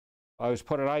I was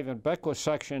put in Ivan Beckwith's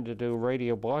section to do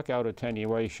radio blackout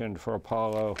attenuation for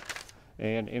Apollo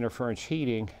and interference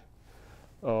heating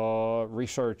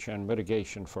research and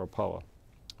mitigation for Apollo.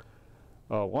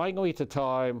 Langley at the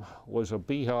time was a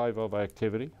beehive of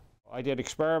activity. I did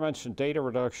experiments in data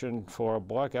reduction for a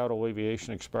blackout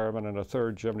alleviation experiment in a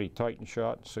third Gemini Titan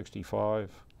shot in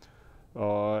 '65.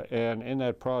 And in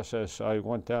that process, I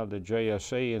went down to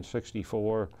JSC in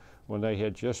 '64 when they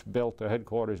had just built the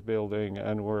headquarters building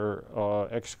and were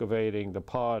excavating the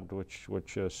pond which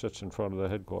sits in front of the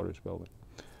headquarters building.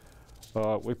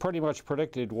 We pretty much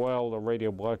predicted well the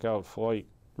radio blackout flight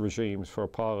regimes for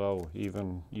Apollo,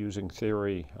 even using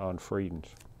theory on Freedom's.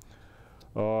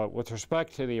 With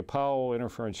respect to the Apollo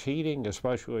interference heating,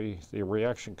 especially the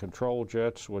reaction control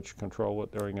jets, which control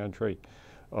it during entry,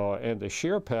 and the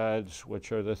shear pads,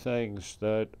 which are the things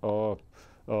that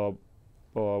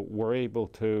were able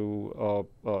to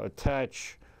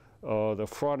attach the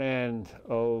front end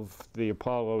of the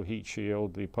Apollo heat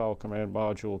shield, the Apollo command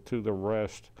module, to the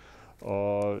rest.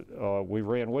 We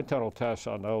ran wind tunnel tests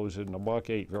on those in the Mach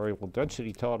 8 variable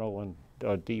density tunnel and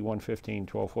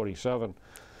D-115-1247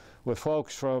 with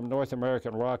folks from North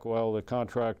American Rockwell, the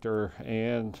contractor,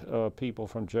 and people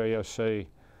from JSC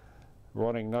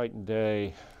running night and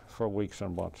day for weeks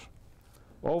and months.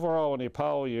 Overall, in the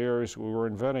Apollo years, we were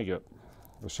inventing it,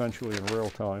 essentially in real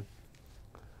time.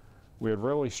 We had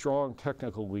really strong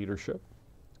technical leadership.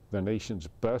 The nation's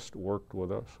best worked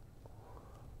with us.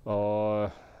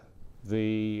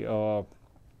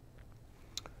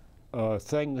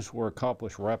 Things were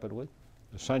accomplished rapidly,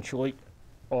 essentially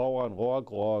all on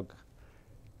log-log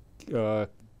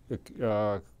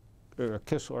Kistler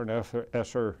and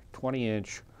Esser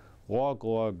 20-inch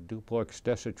log-log duplex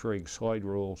decitrig slide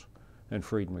rules and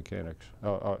Frieden mechanics.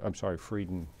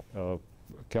 Frieden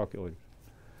calculators.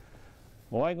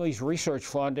 Langley's research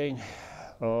funding,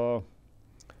 a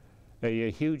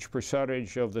huge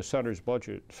percentage of the center's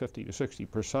budget, 50 to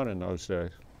 60% in those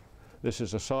days, this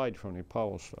is aside from the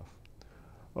Apollo stuff,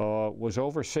 was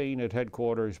overseen at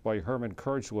headquarters by Herman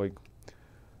Kurzweg,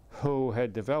 who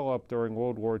had developed during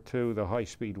World War II the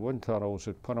high-speed wind tunnels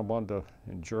at Peenemünde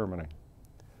in Germany.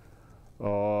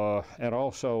 And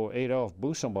also Adolf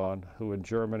Busemann, who in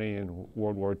Germany in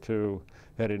World War II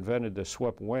had invented the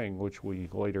swept wing, which we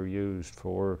later used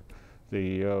for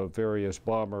the various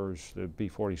bombers, the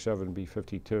B-47,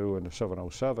 B-52, and the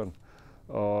 707.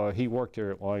 He worked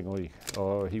here at Langley.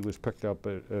 He was picked up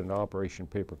at an Operation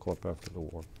Paperclip after the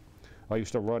war. I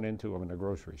used to run into him in the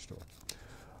grocery store.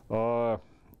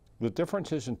 The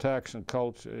differences in tasks and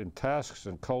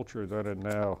culture then and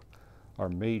now are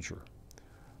major.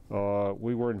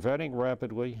 We were inventing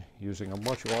rapidly, using a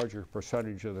much larger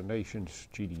percentage of the nation's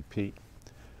GDP,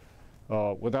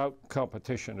 without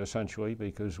competition, essentially,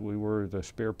 because we were the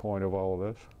spear point of all of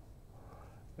this.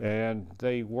 And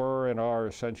they were and are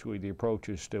essentially the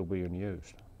approaches still being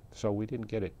used. So we didn't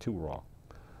get it too wrong.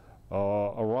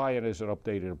 Orion is an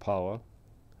updated Apollo.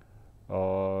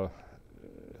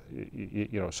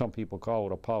 Some people call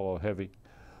it Apollo Heavy.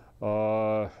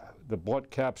 The blunt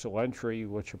capsule entry,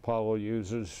 which Apollo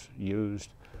used,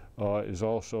 is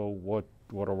also what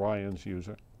Orion's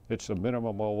using. It's the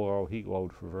minimum overall heat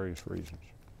load for various reasons.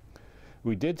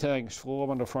 We did things, flew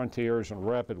them on the frontiers and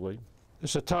rapidly.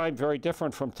 It's a time very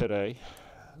different from today.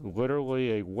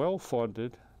 Literally a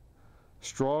well-funded,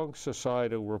 strong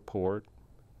societal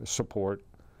support,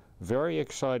 very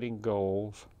exciting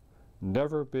goals,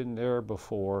 never been there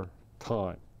before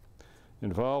time,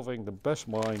 involving the best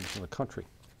minds in the country.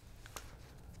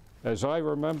 As I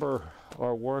remember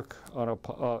our work on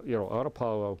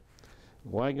Apollo,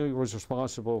 Langley was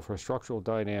responsible for structural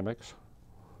dynamics.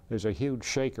 There's a huge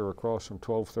shaker across from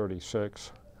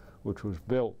 1236, which was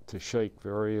built to shake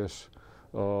various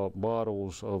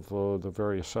models of the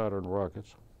various Saturn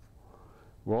rockets.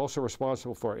 We're also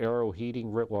responsible for aero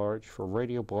heating writ large, for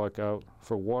radio blackout,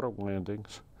 for water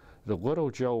landings, the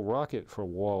Little Joe rocket for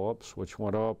Wallops, which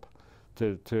went up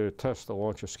to test the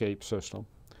launch escape system,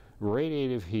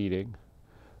 radiative heating,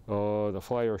 the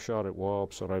flyer shot at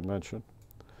Wallops that I mentioned.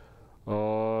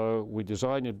 We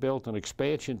designed and built an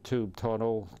expansion tube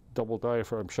tunnel, double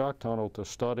diaphragm shock tunnel, to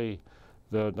study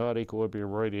the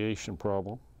non-equilibrium radiation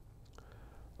problem.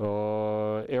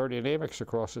 Aerodynamics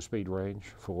across the speed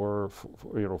range for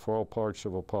all parts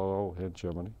of Apollo and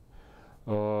Gemini.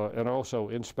 And also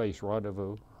in-space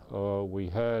rendezvous. We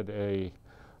had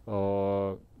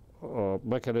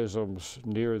mechanisms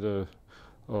near the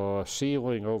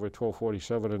ceiling over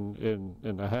 1247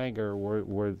 in the hangar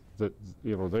where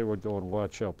they were doing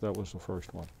watch up. That was the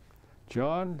first one.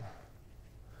 John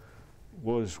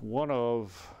was one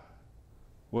of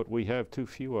what we have too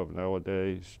few of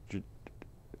nowadays.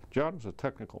 John was a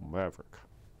technical maverick.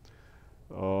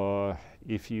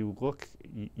 If you look,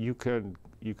 you can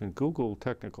Google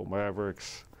technical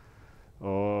mavericks,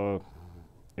 and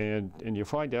you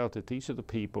find out that these are the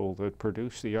people that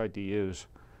produce the ideas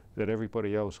that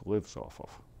everybody else lives off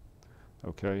of.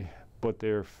 Okay, but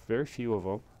there are very few of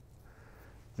them.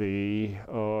 The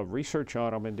research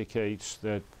on them indicates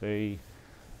that they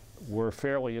were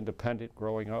fairly independent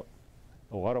growing up.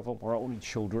 A lot of them were only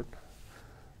children,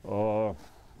 or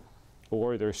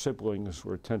their siblings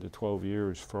were 10 to 12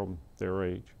 years from their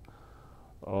age.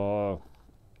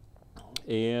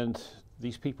 And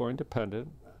these people are independent.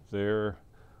 They're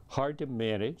hard to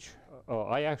manage.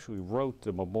 I actually wrote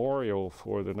the memorial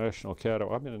for the National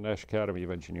Academy. I'm in the National Academy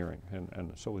of Engineering,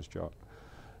 and so is John.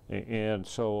 And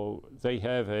so they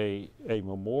have a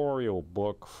memorial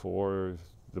book for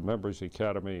the members of the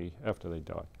Academy after they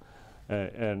die.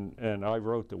 And I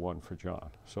wrote the one for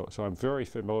John. So I'm very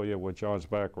familiar with John's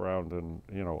background and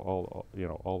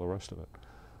all the rest of it.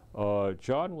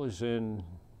 John was in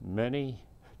many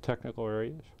technical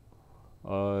areas.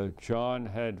 John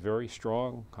had very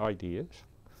strong ideas,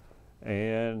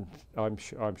 and I'm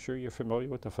sure you're familiar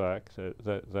with the fact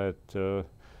that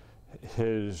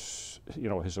his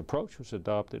approach was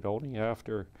adopted only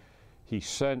after he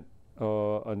sent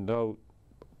a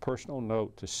personal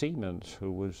note to Siemens,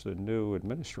 who was the new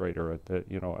administrator at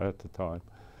the time,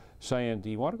 saying, "Do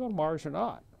you want to go to Mars or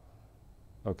not?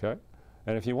 Okay,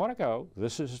 and if you want to go,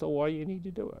 this is the way you need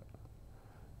to do it."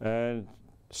 And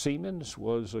Siemens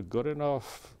was a good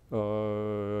enough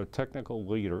technical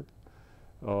leader,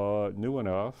 knew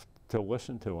enough to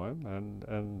listen to him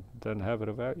and then have it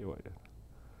evaluated.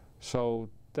 So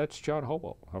that's John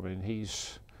Houbolt. I mean,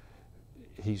 he's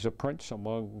a prince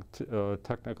among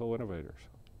technical innovators.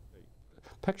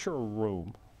 Picture a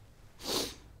room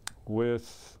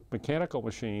with mechanical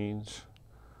machines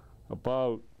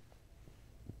about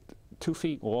 2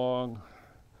 feet long,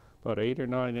 about 8 or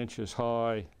 9 inches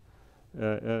high,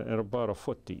 and about 1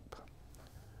 foot deep.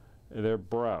 They're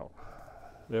brown.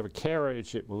 They have a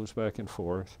carriage that moves back and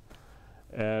forth.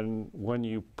 And when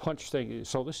you punch things,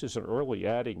 so this is an early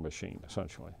adding machine,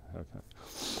 essentially, okay?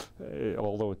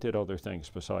 Although it did other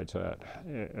things besides that.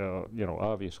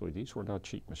 Obviously, these were not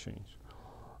cheap machines.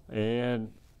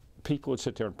 And people would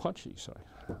sit there and punch these things.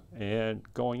 And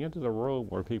going into the room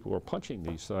where people were punching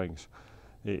these things,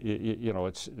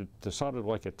 it sounded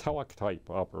like a teletype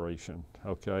operation,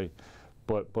 okay,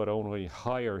 but only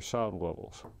higher sound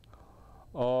levels.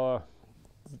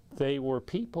 They were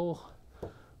people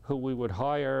who we would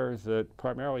hire that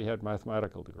primarily had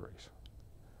mathematical degrees,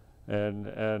 and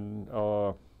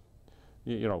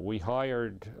we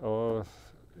hired.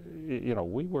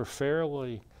 We were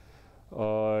fairly.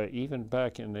 Even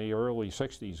back in the early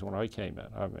 60s when I came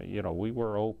in, I mean, we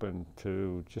were open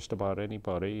to just about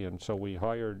anybody, and so we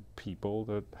hired people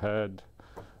that had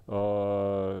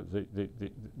the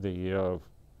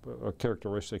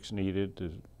characteristics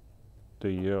needed,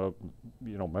 the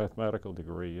mathematical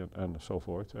degree and so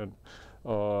forth, and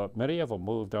many of them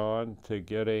moved on to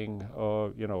getting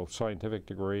scientific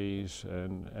degrees,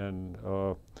 and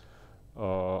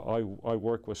I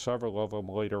worked with several of them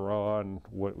later on,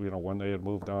 when they had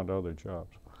moved on to other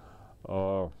jobs.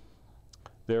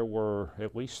 There were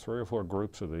at least 3 or 4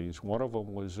 groups of these. One of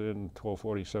them was in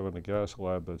 1247, the gas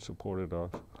lab that supported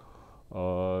us.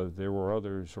 There were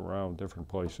others around different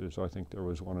places. I think there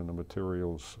was one in the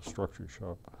materials structure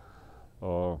shop.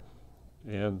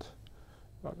 And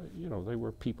they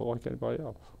were people like anybody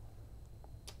else.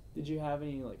 Did you have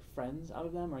any friends out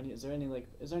of them, or is there any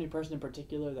person in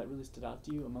particular that really stood out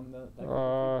to you among that group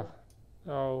of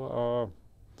people?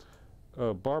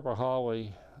 No, Barbara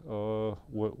Holly.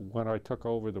 When I took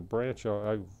over the branch,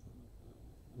 I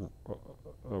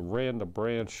ran the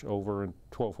branch over in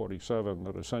 1247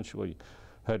 that essentially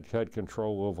had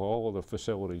control of all of the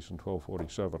facilities in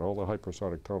 1247, all the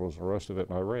hypersonic tunnels and the rest of it,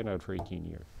 and I ran that for 18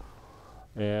 years.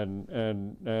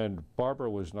 And Barbara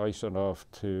was nice enough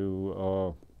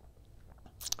to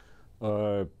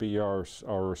be our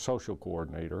social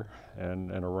coordinator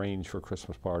and arrange for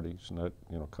Christmas parties and that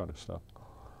kind of stuff.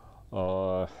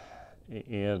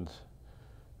 It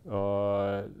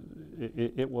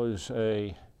was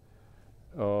a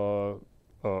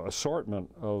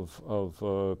assortment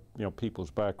of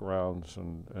people's backgrounds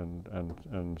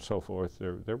and so forth.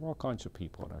 There were all kinds of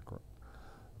people in that group,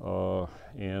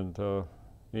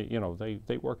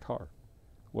 they worked hard.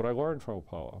 What I learned from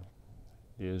Apollo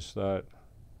is that,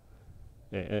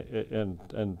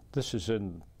 and this is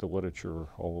in the literature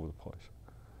all over the place,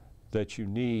 that you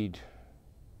need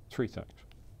 3 things.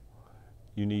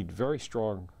 You need very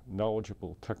strong,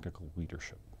 knowledgeable technical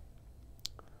leadership.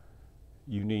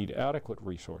 You need adequate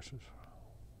resources.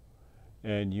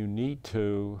 And you need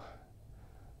to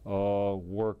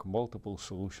work multiple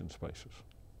solution spaces.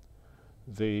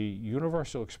 The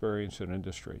universal experience in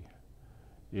industry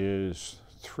is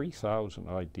 3,000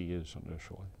 ideas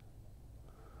initially,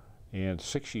 and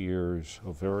 6 years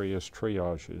of various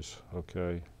triages,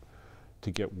 okay,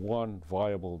 to get one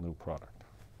viable new product.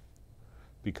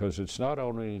 Because it's not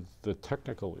only the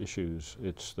technical issues,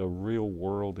 it's the real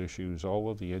world issues, all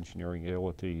of the engineering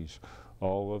realities,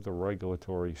 all of the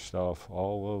regulatory stuff,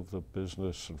 all of the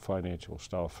business and financial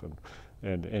stuff,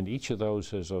 and each of those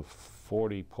has a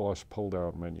 40-plus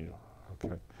pull-down menu,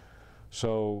 okay?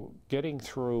 So getting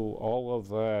through all of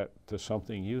that to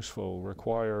something useful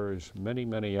requires many,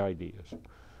 many ideas.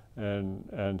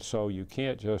 And so you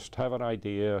can't just have an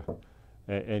idea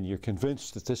and you're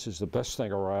convinced that this is the best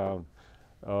thing around,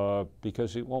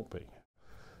 because it won't be.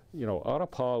 You know, on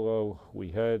Apollo, we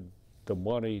had the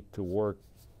money to work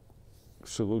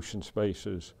solution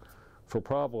spaces for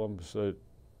problems that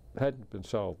hadn't been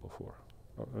solved before.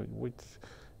 I mean,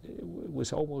 it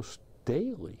was almost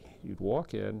daily. You'd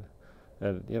walk in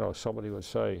and, you know, somebody would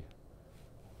say,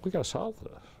 we got to solve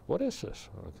this. What is this?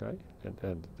 Okay?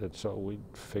 And so we'd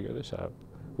figure this out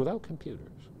without computers,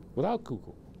 without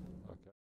Google.